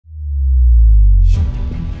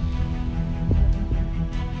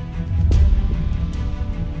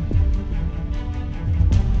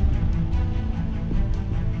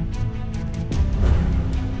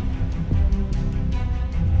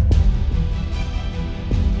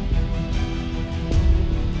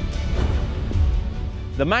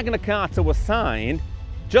The Magna Carta was signed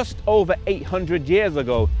just over 800 years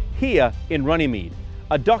ago here in Runnymede,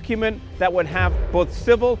 a document that would have both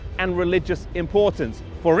civil and religious importance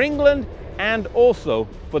for England and also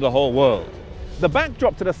for the whole world. The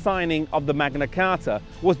backdrop to the signing of the Magna Carta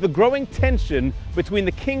was the growing tension between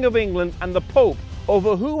the King of England and the Pope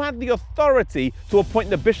over who had the authority to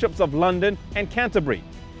appoint the bishops of London and Canterbury.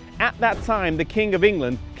 At that time, the King of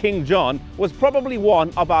England, King John, was probably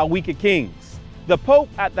one of our weaker kings. The Pope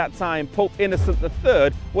at that time, Pope Innocent III,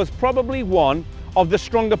 was probably one of the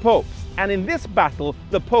stronger popes. And in this battle,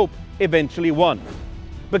 the Pope eventually won.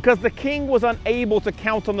 Because the king was unable to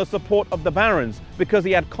count on the support of the barons because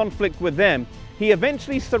he had conflict with them, he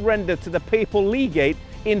eventually surrendered to the papal legate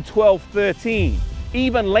in 1213,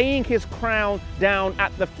 even laying his crown down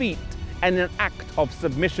at the feet in an act of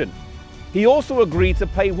submission. He also agreed to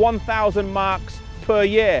pay 1,000 marks per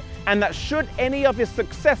year, and that should any of his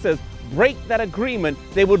successors break that agreement,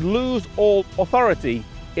 they would lose all authority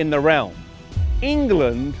in the realm.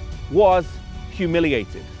 England was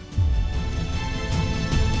humiliated.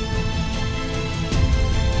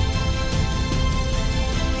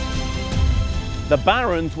 The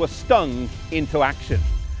barons were stung into action.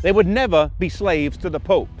 They would never be slaves to the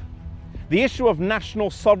Pope. The issue of national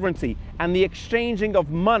sovereignty and the exchanging of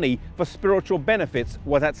money for spiritual benefits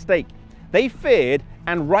was at stake. They feared,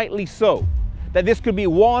 and rightly so, that this could be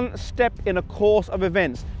one step in a course of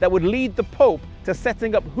events that would lead the Pope to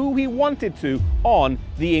setting up who he wanted to on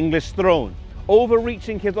the English throne,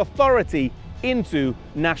 overreaching his authority into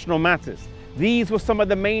national matters. These were some of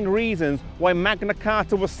the main reasons why Magna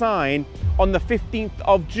Carta was signed on the 15th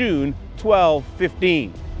of June,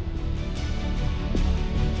 1215.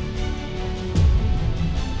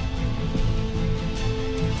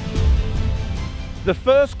 The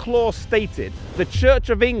first clause stated, "The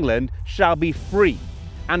Church of England shall be free,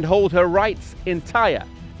 and hold her rights entire,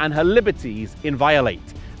 and her liberties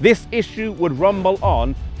inviolate." This issue would rumble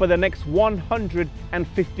on for the next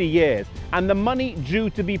 150 years, and the money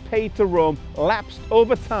due to be paid to Rome lapsed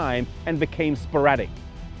over time and became sporadic.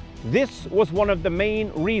 This was one of the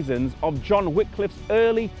main reasons of John Wycliffe's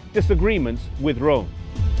early disagreements with Rome.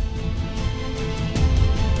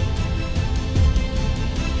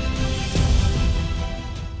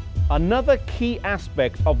 Another key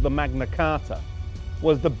aspect of the Magna Carta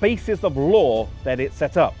was the basis of law that it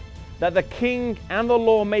set up, that the king and the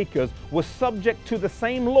lawmakers were subject to the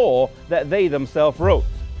same law that they themselves wrote,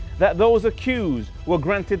 that those accused were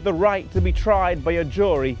granted the right to be tried by a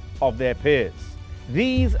jury of their peers.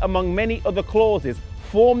 These, among many other clauses,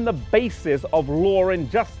 form the basis of law and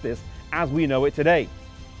justice as we know it today.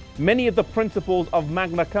 Many of the principles of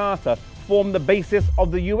Magna Carta form the basis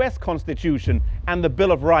of the US Constitution and the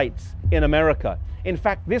Bill of Rights in America. In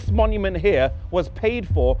fact, this monument here was paid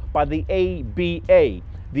for by the ABA,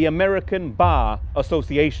 the American Bar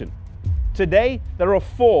Association. Today, there are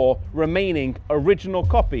 4 remaining original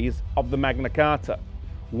copies of the Magna Carta.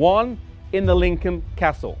 1 in the Lincoln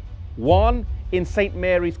Castle, 1 in St.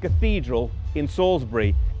 Mary's Cathedral in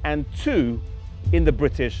Salisbury, and 2 in the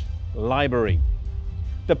British Library.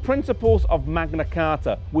 The principles of Magna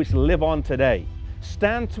Carta, which live on today,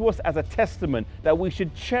 stand to us as a testament that we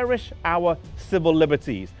should cherish our civil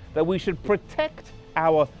liberties, that we should protect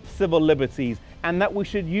our civil liberties, and that we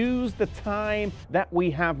should use the time that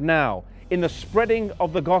we have now in the spreading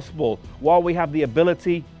of the gospel while we have the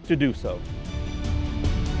ability to do so.